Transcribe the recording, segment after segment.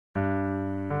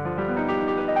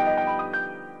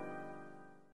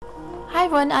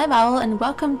everyone, I'm Owl and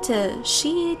welcome to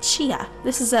Shichiya.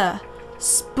 This is a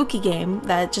spooky game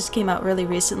that just came out really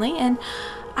recently, and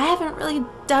I haven't really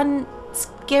done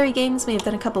scary games. Maybe I've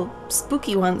done a couple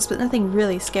spooky ones, but nothing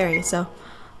really scary, so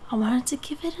I wanted to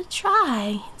give it a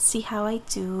try, see how I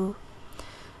do.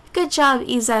 Good job,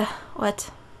 Isa.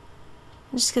 What?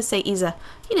 I'm just gonna say Isa.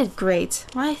 You did great.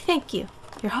 Why, thank you.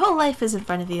 Your whole life is in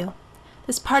front of you.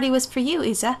 This party was for you,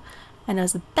 Isa, and it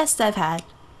was the best I've had.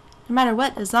 No matter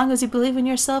what, as long as you believe in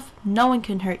yourself, no one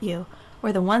can hurt you,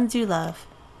 or the ones you love.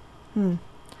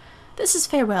 This is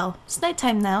farewell. It's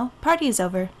nighttime now. Party is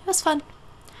over. It was fun.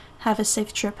 Have a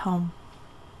safe trip home.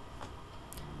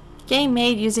 Game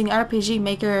made using RPG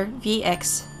Maker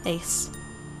VX Ace.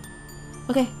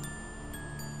 Okay.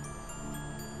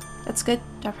 That's good.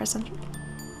 Do I press enter?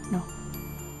 No.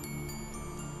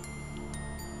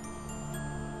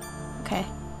 Okay.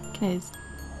 Can I...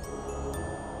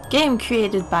 Game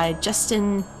created by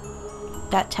Justin.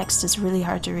 That text is really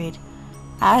hard to read.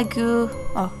 Agu.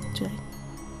 Oh, too late.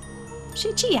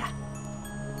 Shichiya.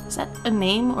 Is that a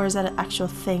name or is that an actual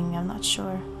thing? I'm not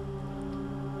sure.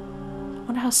 I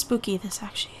wonder how spooky this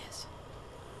actually is.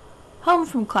 Home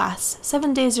from class.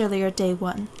 7 days earlier, day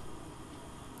 1.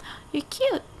 You're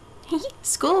cute.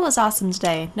 School was awesome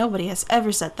today. Nobody has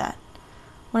ever said that.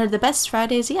 One of the best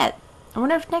Fridays yet. I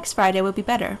wonder if next Friday will be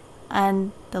better.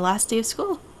 And the last day of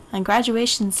school. And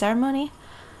graduation ceremony.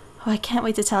 Oh, I can't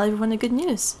wait to tell everyone the good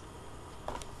news.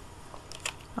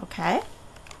 Okay.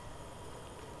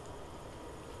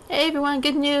 Hey everyone,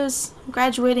 good news. I'm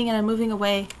graduating and I'm moving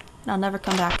away. And I'll never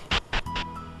come back.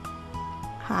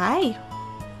 Hi.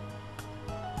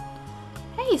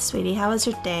 Hey sweetie, how was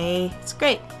your day? It's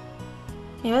great.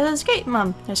 Yeah, it was great,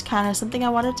 Mom. There's kind of something I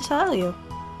wanted to tell you.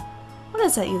 What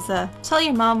is that, Yuza? Tell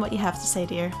your mom what you have to say,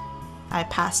 dear. I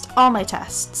passed all my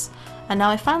tests. And now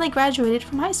I finally graduated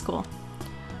from high school.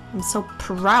 I'm so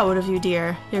proud of you,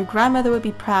 dear. Your grandmother would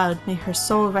be proud. May her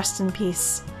soul rest in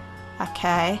peace.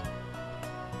 Okay.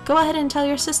 Go ahead and tell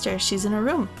your sister. She's in her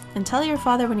room. And tell your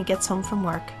father when he gets home from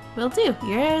work. Will do.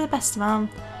 You're the best, Mom.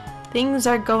 Things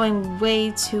are going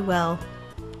way too well.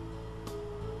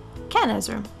 Kana's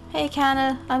room. Hey,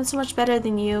 Kana. I'm so much better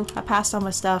than you. I passed all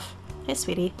my stuff. Hey,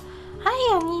 sweetie.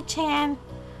 Hi, Oni-chan.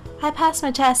 I passed my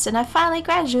test and I finally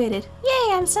graduated.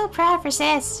 Yay, I'm so proud for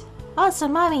sis. Also,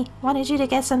 Mommy wanted you to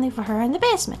get something for her in the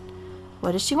basement.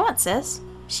 What does she want, sis?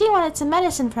 She wanted some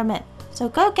medicine from it. So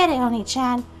go get it,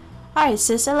 Oni-chan. Alright,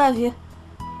 sis, I love you.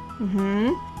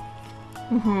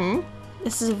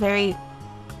 This is a very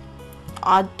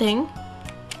odd thing.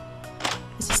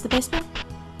 Is this the basement?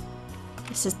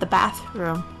 This is the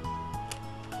bathroom.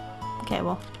 Okay,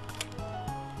 well.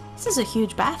 This is a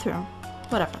huge bathroom.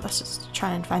 Whatever, let's just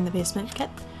try and find the basement. Get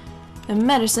the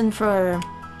medicine for...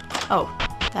 Oh,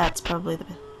 that's probably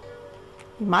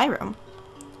my room.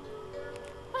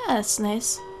 Ah, that's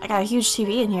nice. I got a huge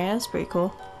TV in here, that's pretty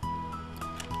cool.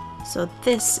 So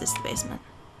this is the basement.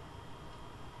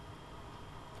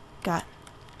 Got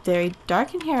very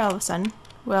dark in here all of a sudden.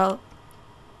 Well,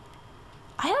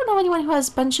 I don't know anyone who has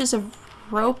bunches of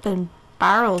rope and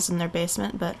barrels in their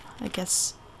basement, but I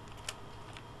guess...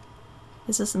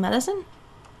 Is this the medicine?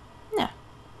 Yeah.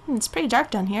 It's pretty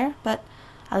dark down here, but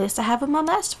at least I have what Mom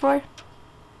asked for.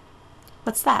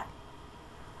 What's that?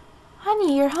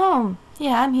 Honey, you're home.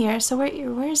 Yeah, I'm here. So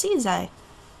where's Izai?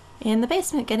 In the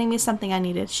basement getting me something I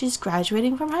needed. She's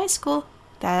graduating from high school.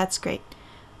 That's great.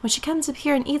 When she comes up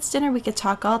here and eats dinner, we could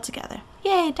talk all together.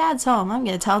 Yay, Dad's home. I'm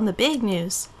gonna tell him the big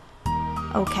news.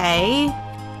 Okay.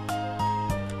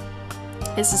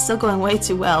 This is still going way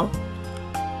too well.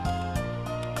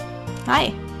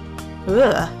 Hi.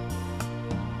 Ugh.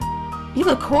 You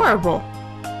look horrible.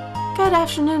 Good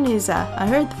afternoon, Isa. I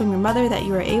heard from your mother that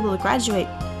you were able to graduate.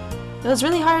 It was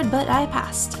really hard, but I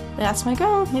passed. That's my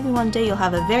girl. Maybe one day you'll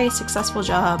have a very successful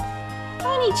job.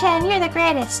 Oni-chan, you're the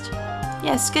greatest.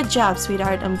 Yes, good job,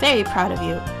 sweetheart. I'm very proud of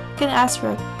you. Couldn't ask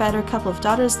for a better couple of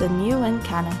daughters than you and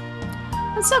Kana.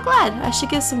 I'm so glad. I should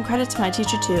give some credit to my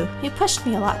teacher, too. He pushed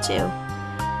me a lot, too.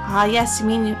 Ah, yes, you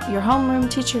mean your homeroom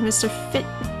teacher, Mr. Fit...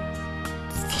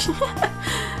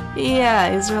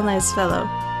 Yeah, he's a real nice fellow.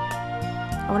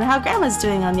 I wonder how Grandma's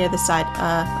doing on the other side.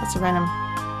 That's a random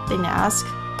thing to ask.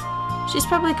 She's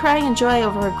probably crying in joy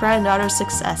over her granddaughter's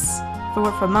success. If it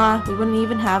weren't for Ma, we wouldn't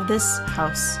even have this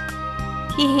house.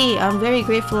 Hee hee, I'm very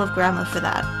grateful of Grandma for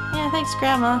that. Yeah, thanks,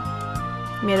 Grandma.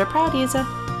 You made her proud, Isa.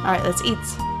 Alright, let's eat.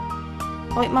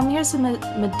 Oh wait, Mom, here's the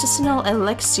medicinal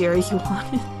elixir you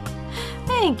wanted.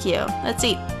 Thank you. Let's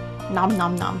eat. Nom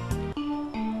nom nom.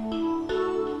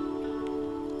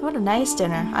 What a nice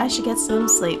dinner. I should get some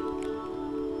sleep.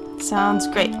 Sounds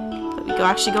great. But we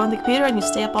actually go on the computer and you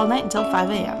stay up all night until 5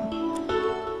 a.m.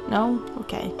 No?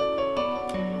 Okay.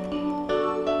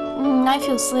 I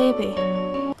feel sleepy.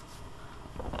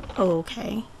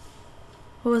 Okay.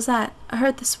 What was that? I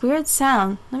heard this weird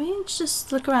sound. Let me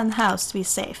just look around the house to be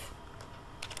safe.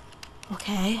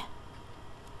 Okay.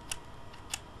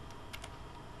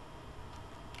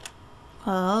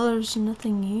 Well, there's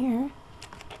nothing here.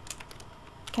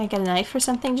 Can I get a knife or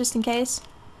something just in case?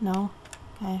 No.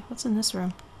 Okay, what's in this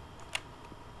room?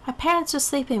 My parents are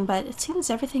sleeping, but it seems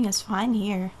everything is fine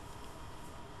here.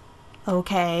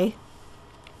 Okay.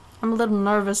 I'm a little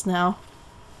nervous now.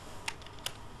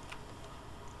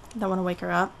 Don't want to wake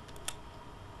her up.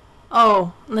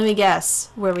 Oh, let me guess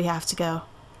where we have to go.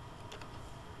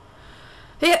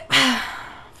 Yep.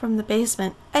 From the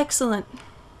basement. Excellent.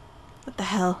 What the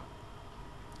hell?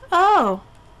 Oh!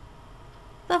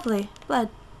 Lovely. Blood.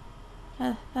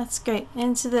 That's great.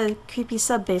 Into the creepy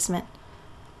sub-basement.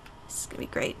 This is gonna be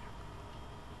great.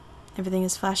 Everything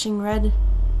is flashing red.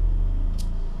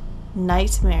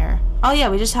 Nightmare. Oh yeah,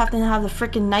 we just have to have the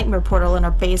freaking nightmare portal in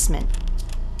our basement.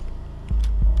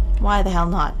 Why the hell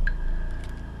not?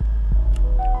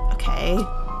 Okay.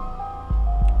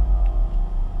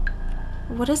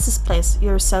 What is this place?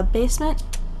 Your sub-basement?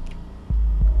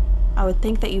 I would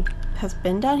think that you have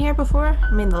been down here before.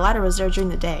 I mean, the ladder was there during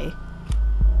the day.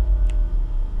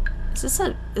 Is this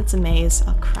a... It's a maze.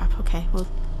 Oh crap, okay. Well,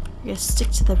 we're gonna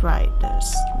stick to the right.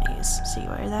 There's a maze. See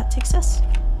where that takes us?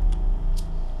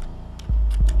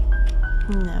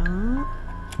 No.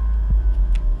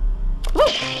 Woo!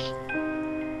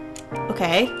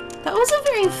 Okay. That wasn't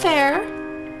very fair.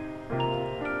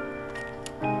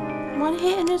 One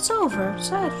hit and it's over.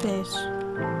 Sad face.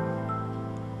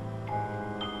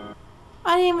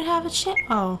 I didn't even have a chance.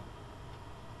 Oh.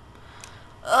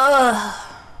 Ugh.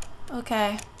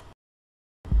 Okay.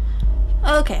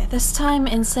 Okay, this time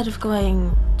instead of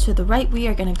going to the right, we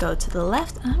are gonna go to the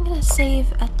left. I'm gonna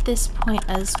save at this point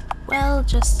as well,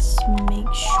 just to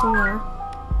make sure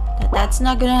that that's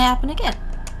not gonna happen again.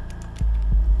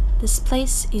 This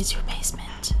place is your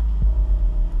basement.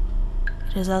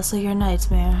 It is also your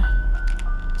nightmare.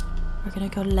 We're gonna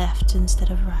go left instead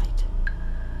of right.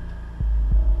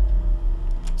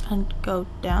 And go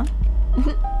down?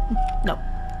 No.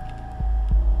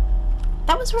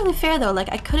 That was really fair though,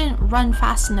 like I couldn't run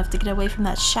fast enough to get away from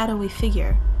that shadowy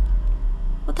figure.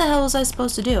 What the hell was I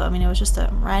supposed to do? I mean, it was just a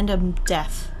random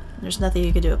death. There's nothing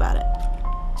you could do about it.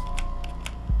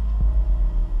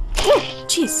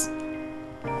 Jeez.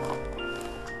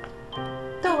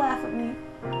 Don't laugh at me.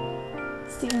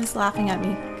 Steven's laughing at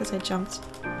me because I jumped.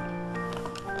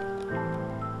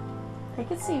 I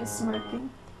can see you smirking.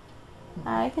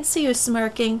 I can see you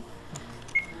smirking.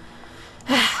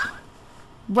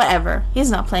 Whatever.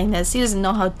 He's not playing this. He doesn't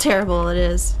know how terrible it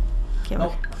is. Okay,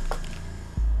 nope.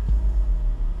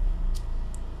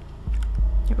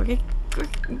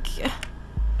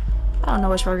 I don't know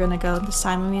which way we're gonna go this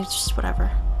time. I mean, it's just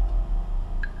whatever.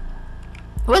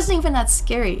 It wasn't even that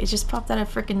scary. It just popped out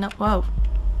of freaking no. Whoa.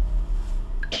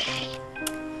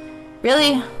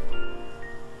 Really?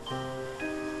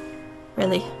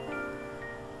 Really?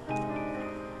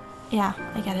 Yeah,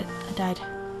 I get it. I died.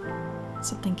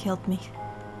 Something killed me.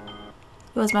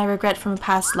 It was my regret from a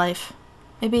past life.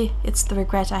 Maybe it's the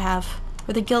regret I have,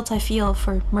 or the guilt I feel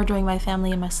for murdering my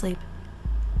family in my sleep.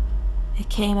 It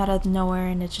came out of nowhere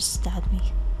and it just stabbed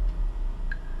me.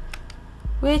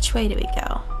 Which way do we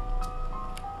go?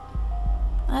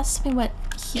 Ask me what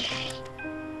he...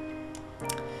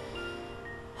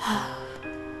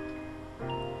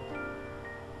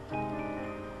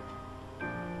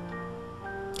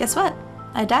 Guess what?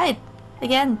 I died.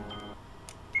 Again.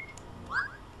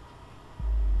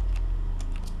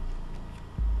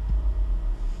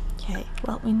 Okay,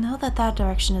 well, we know that that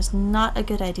direction is not a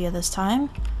good idea this time.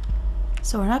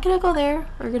 So we're not gonna go there.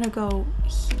 We're gonna go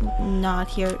not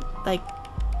here. Like,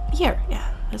 here.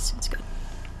 Yeah, that seems good.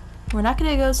 We're not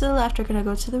gonna go to the left. We're gonna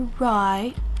go to the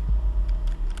right.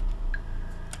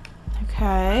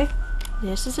 Okay.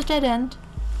 This is a dead end.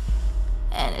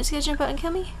 And it's gonna jump out and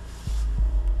kill me?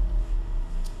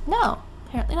 No,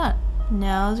 apparently not.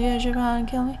 Now it's gonna jump out and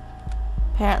kill me?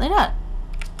 Apparently not.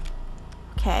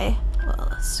 Okay, well,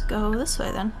 let's go this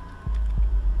way then.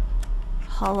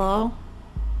 Hello?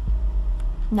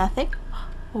 Nothing?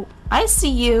 Oh, I see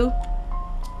you!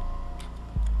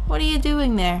 What are you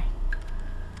doing there?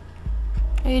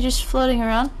 Are you just floating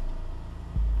around?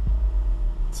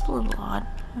 It's a little odd.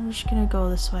 I'm just gonna go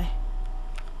this way.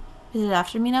 Is it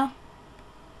after me now?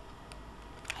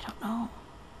 I don't know.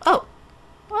 Oh!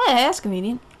 Why, that's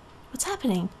convenient. What's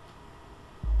happening?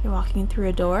 You're walking through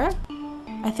a door?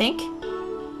 I think.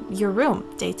 Your room,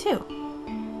 day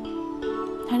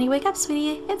 2. Honey, wake up,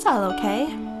 sweetie. It's all okay.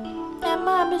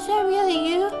 Mom, is that really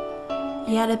you?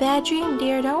 You had a bad dream,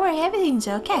 dear. Don't worry, everything's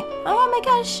okay. Oh my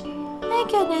gosh.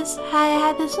 Thank goodness. I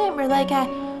had this nightmare like I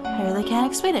really can't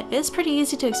explain it. It's pretty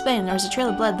easy to explain. There was a trail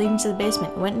of blood leading to the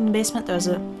basement. We went in the basement, there was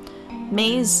a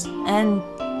maze, and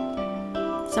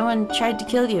someone tried to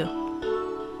kill you.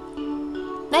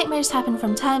 Nightmares happen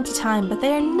from time to time, but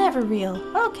they are never real.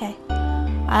 Okay.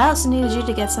 I also needed you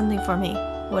to get something for me.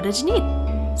 What did you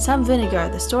need? Some vinegar.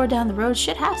 The store down the road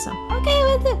should have some. Okay,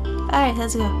 with it. Alright,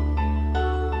 let's go.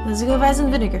 Let's go buy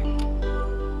some vinegar.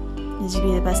 This would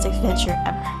be the best adventure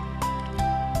ever.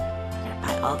 I'm gonna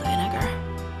buy all the vinegar.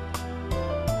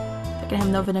 They're gonna have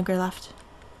no vinegar left.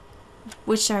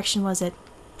 Which direction was it?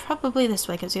 Probably this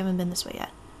way, because we haven't been this way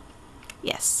yet.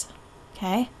 Yes.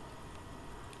 Okay.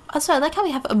 Also, I like how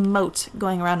we have a moat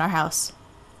going around our house.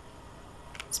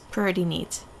 It's pretty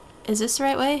neat. Is this the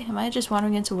right way? Am I just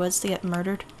wandering into woods to get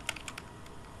murdered?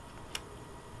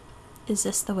 Is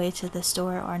this the way to the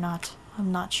store or not?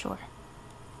 I'm not sure.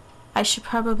 I should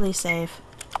probably save.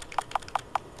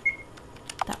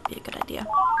 That would be a good idea.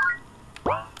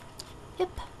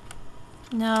 Yep.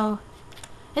 No.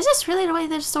 Is this really the way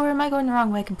to the store, or am I going the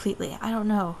wrong way completely? I don't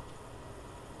know.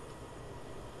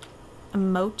 A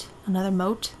moat? Another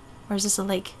moat? Or is this a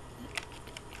lake?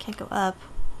 I can't go up.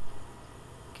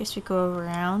 Guess we go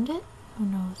around it? Who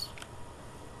knows?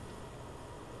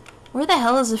 Where the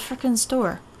hell is the frickin'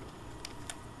 store?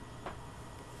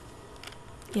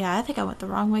 Yeah, I think I went the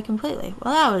wrong way completely.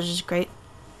 Well, that was just great.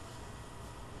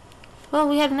 Well,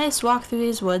 we had a nice walk through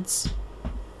these woods.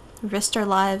 We risked our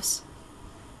lives.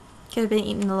 Could have been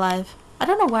eaten alive. I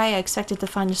don't know why I expected to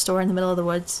find a store in the middle of the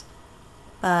woods.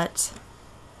 But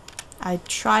I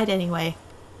tried anyway.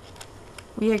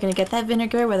 We are gonna get that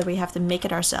vinegar whether we have to make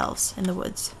it ourselves in the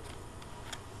woods.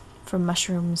 For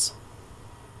mushrooms.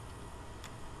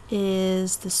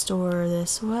 Is the store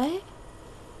this way?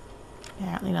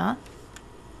 Apparently not.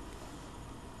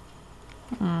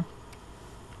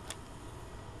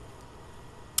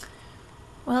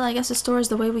 Well, I guess the store is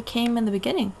the way we came in the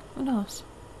beginning. Who knows?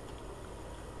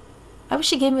 I wish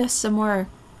he gave us some more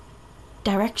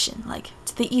direction, like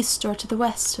to the east or to the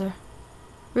west, or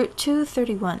Route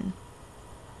 231.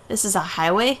 This is a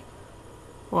highway?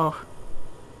 Whoa.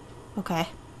 Okay.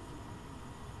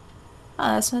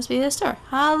 Oh, this must be the store.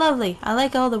 How lovely. I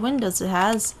like all the windows it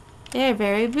has. They're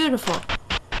very beautiful.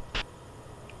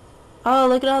 Oh,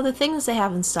 look at all the things they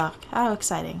have in stock. How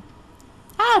exciting.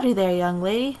 Howdy there, young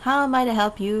lady. How am I to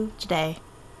help you today?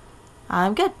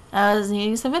 I'm good. I was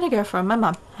needing some vinegar from my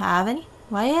mom. Have any?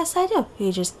 Why, yes, I do.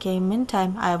 You just came in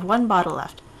time. I have 1 bottle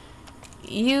left.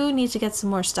 You need to get some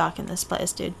more stock in this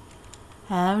place, dude.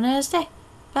 Have a nice day.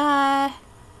 Bye.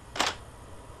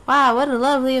 Wow, what a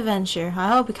lovely adventure. I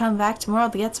hope you come back tomorrow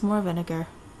to get some more vinegar.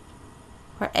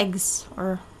 Or eggs,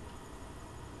 or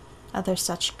other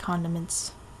such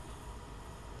condiments.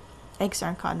 Eggs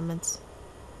aren't condiments.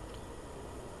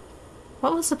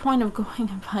 What was the point of going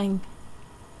and buying...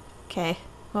 Okay,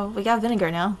 well, we got vinegar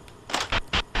now.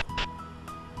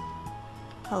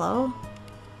 Hello?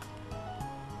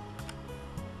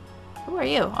 Who are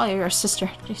you? Oh, you're your sister.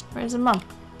 Jeez, where's the mom?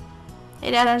 Hey,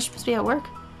 Dad, aren't you supposed to be at work?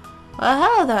 Well,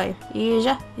 hello there,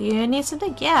 Shichiya. You need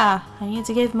something? Yeah, I need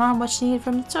to give Mom what she needed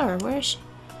from the store. Where is she?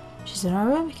 She's in our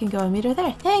room. You can go and meet her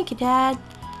there. Thank you, Dad.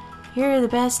 You're the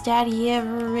best daddy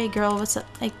ever. Hey, girl, what's up?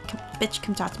 Hey, bitch,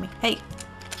 come talk to me. Hey,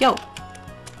 yo.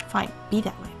 Fine, be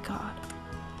that way. God,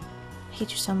 I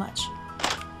hate you so much.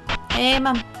 Hey,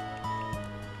 Mom.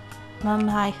 Mom,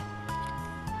 hi.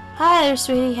 Hi there,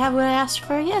 sweetie. Have what I asked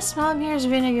for? Yes, Mom. Here's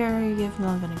vinegar. You give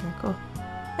Mom vinegar. Cool.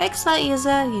 Thanks a lot,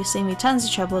 Yiza. You saved me tons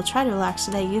of trouble. Try to relax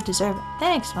today. You deserve it.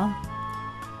 Thanks, Mom.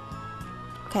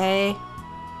 Okay.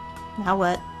 Now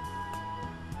what?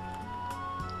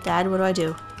 Dad, what do I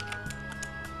do?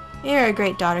 You're a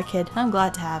great daughter, kid. I'm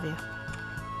glad to have you.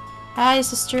 Hi,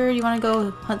 sister. You want to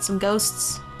go hunt some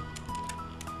ghosts?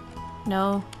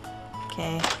 No?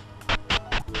 Okay.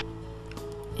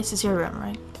 This is your room,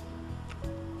 right?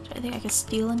 Do I think I could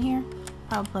steal in here?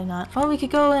 Probably not. Oh, we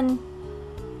could go and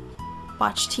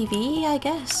watch TV, I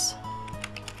guess.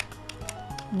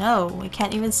 No, we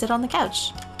can't even sit on the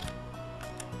couch.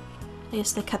 I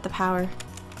guess they cut the power.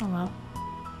 Oh well.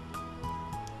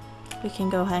 We can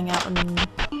go hang out in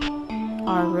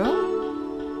our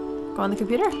room? Go on the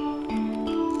computer?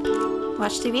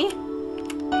 Watch TV?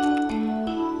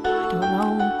 I don't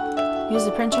know. Use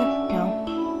the printer? No.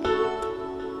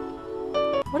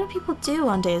 What do people do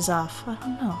on days off? I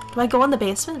don't know. Do I go in the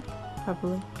basement?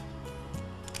 Probably.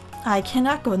 I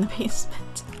cannot go in the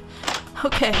basement.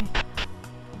 Okay.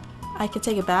 I can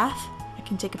take a bath. I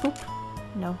can take a poop.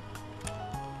 No.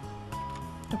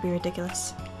 Don't be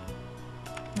ridiculous.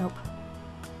 Nope.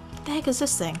 What the heck is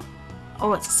this thing?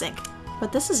 Oh, it's a sink.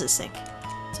 But this is a sink.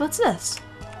 So what's this?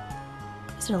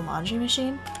 Is it a laundry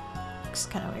machine? Looks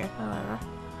kind of weird, but whatever.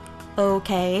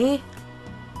 Okay.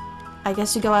 I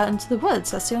guess you go out into the woods.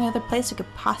 That's the only other place we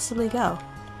could possibly go.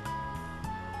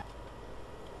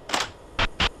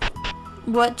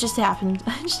 What just happened?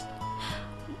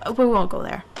 We won't go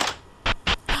there.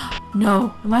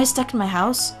 No! Am I stuck in my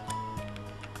house?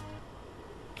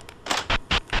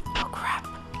 Oh crap.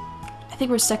 I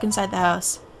think we're stuck inside the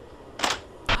house.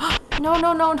 No,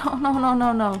 no, no, no, no, no,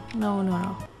 no, no, no, no,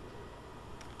 no.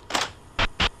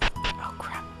 Oh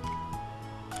crap.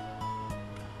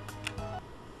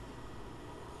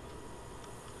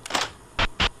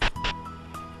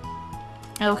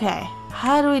 Okay,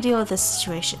 how do we deal with this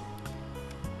situation?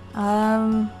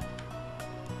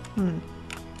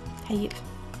 Hey, you.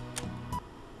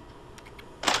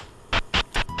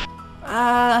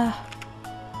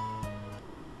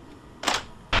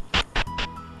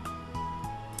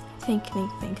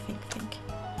 Think.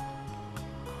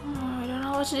 Oh, I don't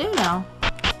know what to do now.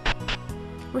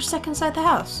 We're stuck inside the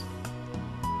house.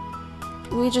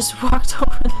 We just walked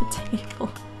over the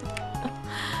table.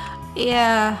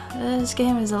 Yeah, this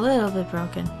game is a little bit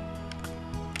broken.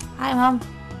 Hi, Mom.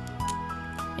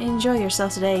 Enjoy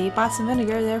yourself today. You bought some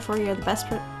vinegar, therefore you're the best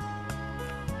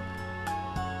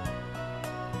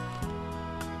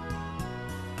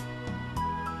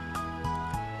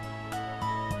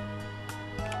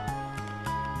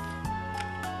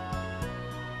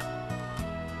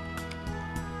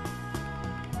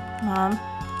Mom.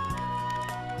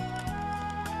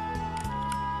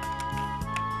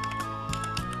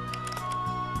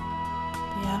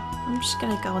 Yeah, I'm just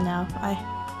gonna go now. I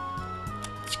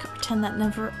just gonna pretend that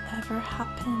never ever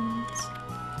happened.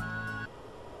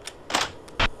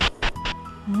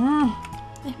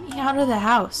 Let me out of the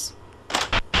house.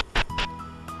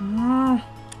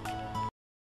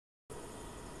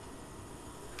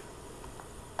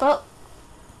 Well,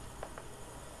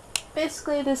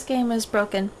 basically this game is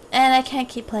broken and I can't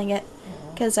keep playing it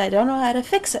because I don't know how to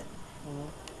fix it.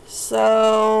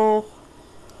 So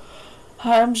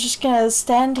I'm just gonna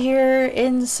stand here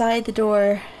inside the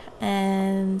door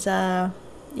and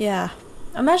yeah.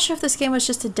 I'm not sure if this game was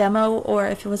just a demo or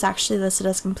if it was actually listed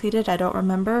as completed. I don't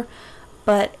remember.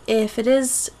 But if it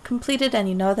is completed and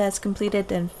you know that it's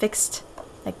completed and fixed,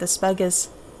 like this bug is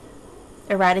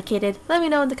eradicated, let me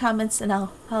know in the comments and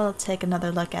I'll take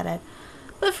another look at it.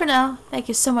 But for now, thank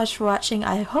you so much for watching.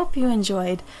 I hope you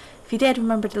enjoyed. If you did,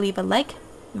 remember to leave a like,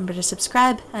 remember to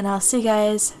subscribe, and I'll see you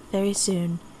guys very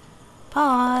soon.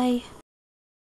 Bye!